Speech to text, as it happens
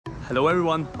Hello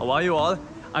everyone, how are you all?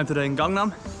 I'm today in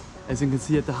Gangnam, as you can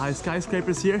see at the high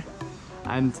skyscrapers here.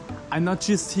 And I'm not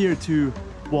just here to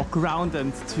walk around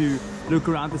and to look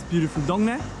around this beautiful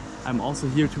Dongdae. I'm also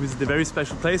here to visit a very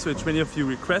special place which many of you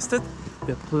requested,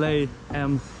 the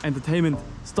Playmentertainment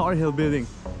Star Hill building,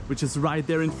 which is right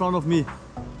there in front of me,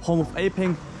 home of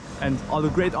APINK and all the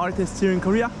great artists here in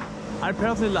Korea. I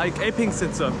personally like APINK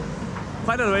since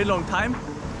quite a very long time,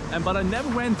 but I never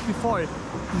went before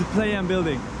to the Playmen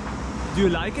building. Do you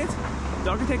like it? The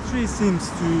architecture seems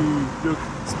to look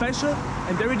special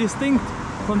and very distinct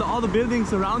from the other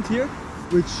buildings around here,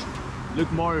 which look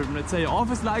more, let's say,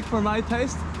 office-like for my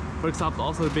taste. For example,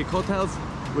 also the big hotels,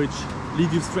 which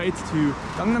lead you straight to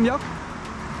Gangnam.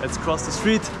 Let's cross the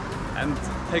street and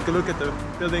take a look at the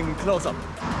building close up.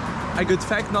 A good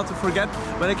fact not to forget,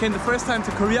 when I came the first time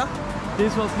to Korea,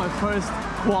 this was my first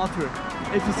quarter.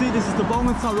 If you see, this is the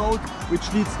Bongwon Road,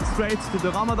 which leads straight to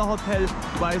the Ramada Hotel,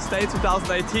 where I stayed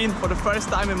 2018 for the first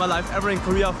time in my life ever in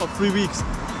Korea for 3 weeks.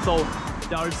 So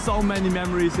there are so many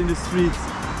memories in the streets,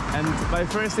 and my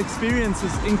first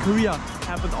experiences in Korea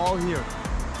happened all here.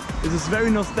 It is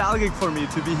very nostalgic for me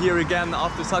to be here again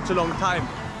after such a long time.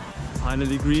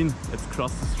 Finally green, let's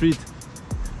cross the street.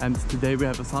 And today we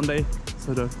have a Sunday,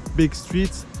 so the big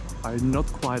streets are not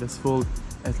quite as full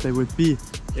as they would be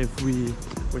if we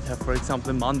would have, for example,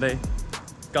 a Monday.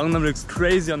 Gangnam looks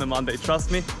crazy on a Monday,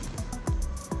 trust me.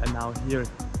 And now here,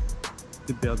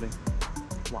 the building.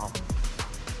 Wow.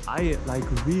 I like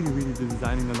really the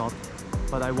designing a lot,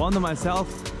 but I wonder myself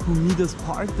who Midas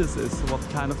Park this is, what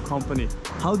kind of company.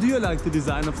 How do you like the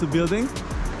design of the building?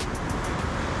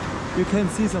 You can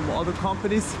see some other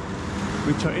companies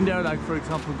which are in there, like for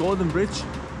example Golden Bridge.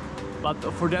 But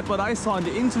for that, what I saw on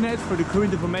the internet, for the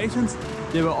current informations,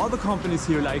 there were other companies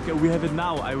here, like we have it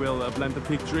now. I will blend the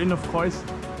picture in, of course.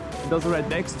 And also right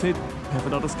next to it, we have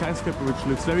another skyscraper, which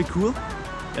looks very cool.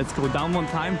 Let's go down one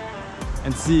time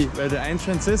and see where the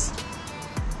entrance is.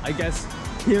 I guess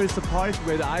here is the part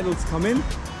where the idols come in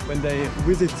when they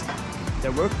visit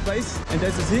their workplace. And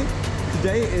as you see,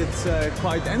 today it's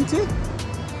quite empty,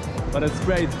 but it's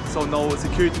great. So no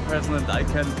security person, and I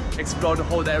can explore the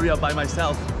whole area by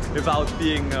myself without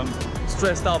being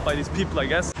stressed out by these people, I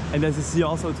guess. And as you see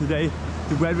also today,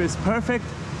 the weather is perfect.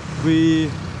 We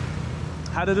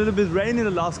had a little bit rain in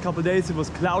the last couple of days, it was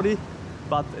cloudy,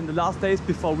 but in the last days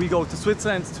before we go to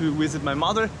Switzerland to visit my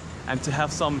mother and to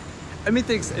have some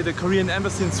meetings at the Korean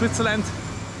embassy in Switzerland,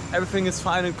 everything is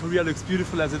fine and Korea looks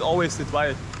beautiful as it always did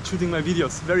while shooting my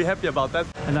videos. Very happy about that.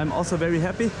 And I'm also very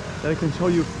happy that I can show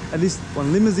you at least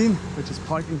one limousine, which is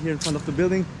parking here in front of the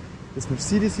building. This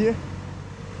Mercedes here.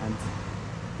 And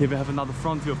here we have another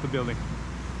front view of the building.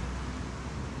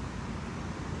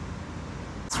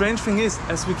 Strange thing is,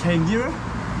 as we came nearer,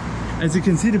 as you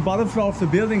can see, the bottom floor of the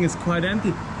building is quite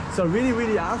empty. So I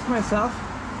really asked myself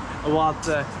what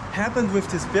happened with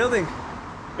this building.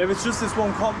 Maybe it's just this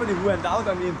one company who went out.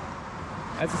 I mean,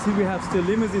 as you see, we have still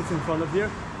limousines in front of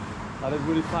here, but I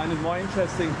really find it more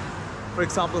interesting. For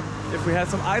example, if we had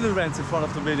some idle rents in front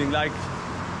of the building, like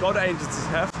the other agencies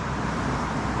have.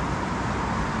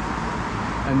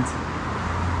 And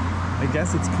I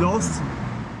guess it's closed,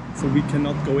 so we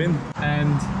cannot go in.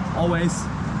 And always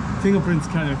fingerprint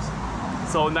scanners.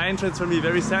 So no entrance for me,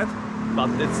 very sad, but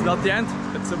it's not the end.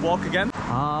 It's a walk again.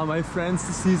 Ah, my friends,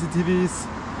 the CCTVs.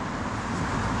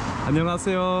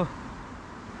 안녕하세요.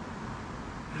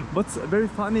 What's very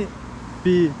funny,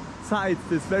 besides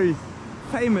this very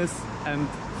famous and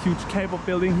huge K-pop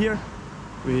building here,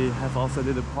 we have also a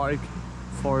little park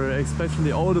for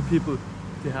especially older people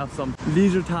to have some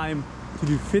leisure time to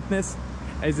do fitness.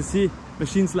 As you see,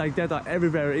 machines like that are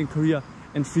everywhere in Korea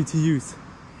and free to use.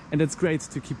 And that's great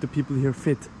to keep the people here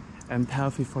fit and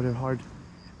healthy for their heart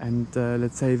and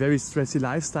let's say very stressy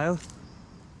lifestyle.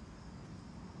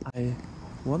 I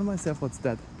wonder myself, what's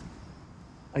that?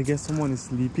 I guess someone is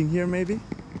sleeping here maybe?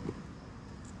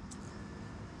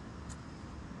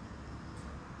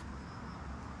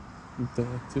 And,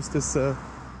 just this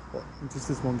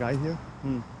one guy here.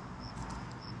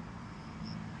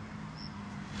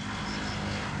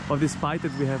 But despite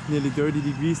that we have nearly 30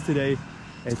 degrees today,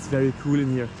 it's very cool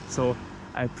in here. So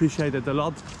I appreciate it a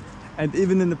lot. And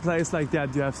even in a place like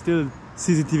that, you have still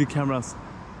CCTV cameras.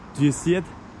 Do you see it?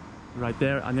 Right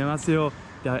there, 안녕하세요.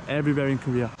 They are everywhere in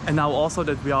Korea. And now also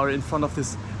that we are in front of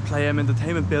this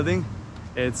Playmentertainment building,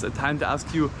 it's a time to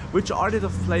ask you, which artist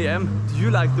of Play-M do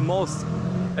you like the most?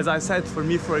 As I said, for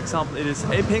me, for example, it is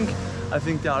APINK. I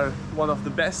think they are one of the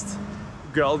best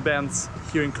girl bands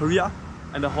here in Korea.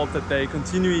 And I hope that they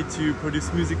continue to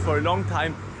produce music for a long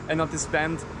time and not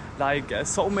disband like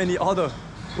so many other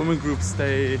women groups.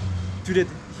 They do that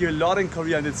here a lot in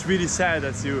Korea, and it's really sad,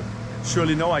 as you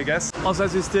surely know, I guess. Also,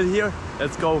 as you're still here,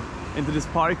 let's go into this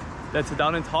park. Let's sit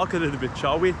down and talk a little bit,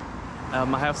 shall we?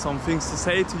 I have some things to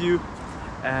say to you,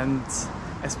 and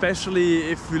especially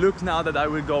if we look now that I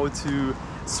will go to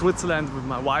Switzerland with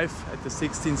my wife at the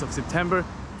 16th of September.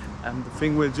 And the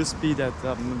thing will just be that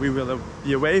we will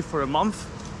be away for a month.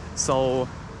 So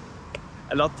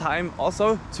a lot of time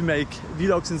also to make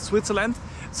vlogs in Switzerland.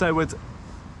 So I would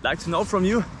like to know from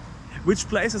you, which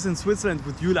places in Switzerland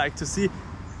would you like to see?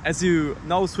 As you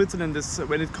know, Switzerland is,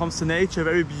 when it comes to nature, a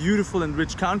very beautiful and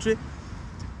rich country.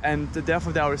 And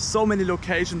therefore there are so many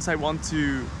locations I want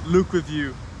to look with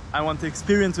you, I want to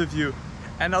experience with you.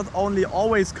 And not only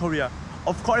always Korea.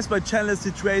 Of course, my channel is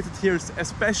situated here,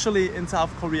 especially in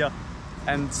South Korea.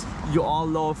 And you all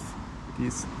love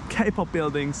these K-pop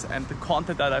buildings and the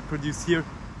content that I produce here.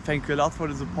 Thank you a lot for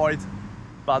the support.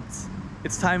 But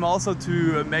it's time also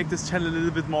to make this channel a little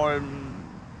bit more,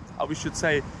 how we should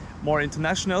say, more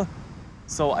international.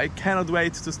 So I cannot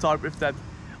wait to start with that.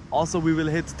 Also, we will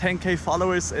hit 10K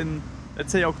followers in,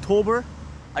 let's say, October.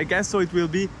 I guess so it will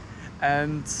be.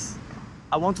 And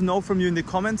I want to know from you in the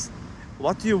comments,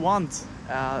 what do you want?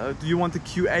 Do you want a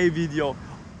QA video?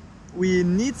 We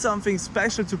need something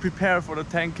special to prepare for the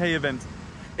 10K event.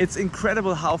 It's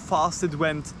incredible how fast it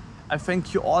went. I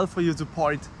thank you all for your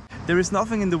support. There is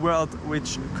nothing in the world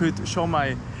which could show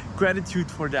my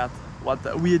gratitude for that.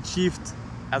 What we achieved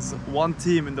as one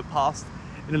team in the past,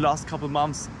 in the last couple of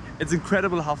months. It's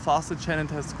incredible how fast the channel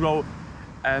has grown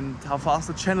and how fast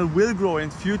the channel will grow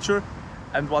in future,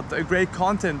 and what a great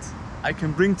content I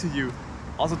can bring to you.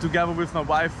 Also together with my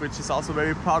wife, which is also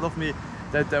very proud of me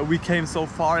that we came so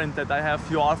far and that I have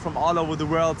you all from all over the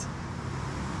world.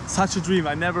 Such a dream.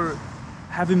 I never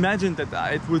have imagined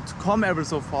that it would come ever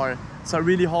so far. So I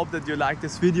really hope that you like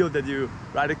this video, that you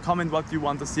write a comment what you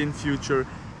want to see in future,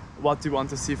 what you want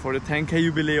to see for the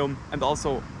 10K jubileum, and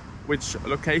also which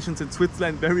locations in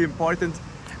Switzerland, very important.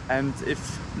 And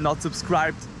if not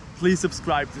subscribed, please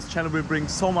subscribe. This channel will bring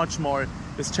so much more.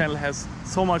 This channel has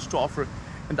so much to offer.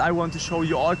 And I want to show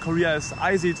you all Korea as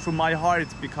I see it from my heart,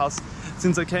 because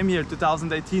since I came here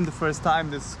 2018 the first time,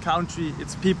 this country,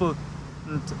 its people,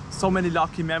 and so many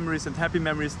lucky memories and happy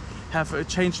memories have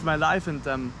changed my life.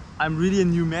 And I'm really a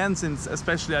new man since,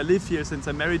 especially I live here, since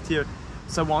I'm married here.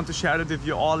 So I want to share that with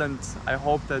you all, and I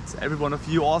hope that every one of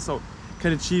you also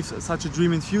can achieve such a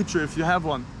dream in future if you have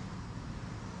one.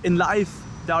 In life,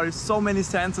 there are so many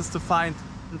senses to find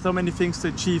and so many things to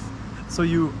achieve. So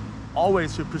you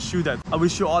always should pursue that. I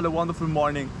wish you all a wonderful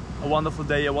morning, a wonderful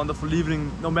day, a wonderful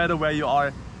evening, no matter where you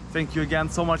are. Thank you again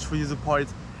so much for your support,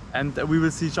 and we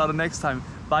will see each other next time.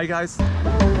 Bye guys.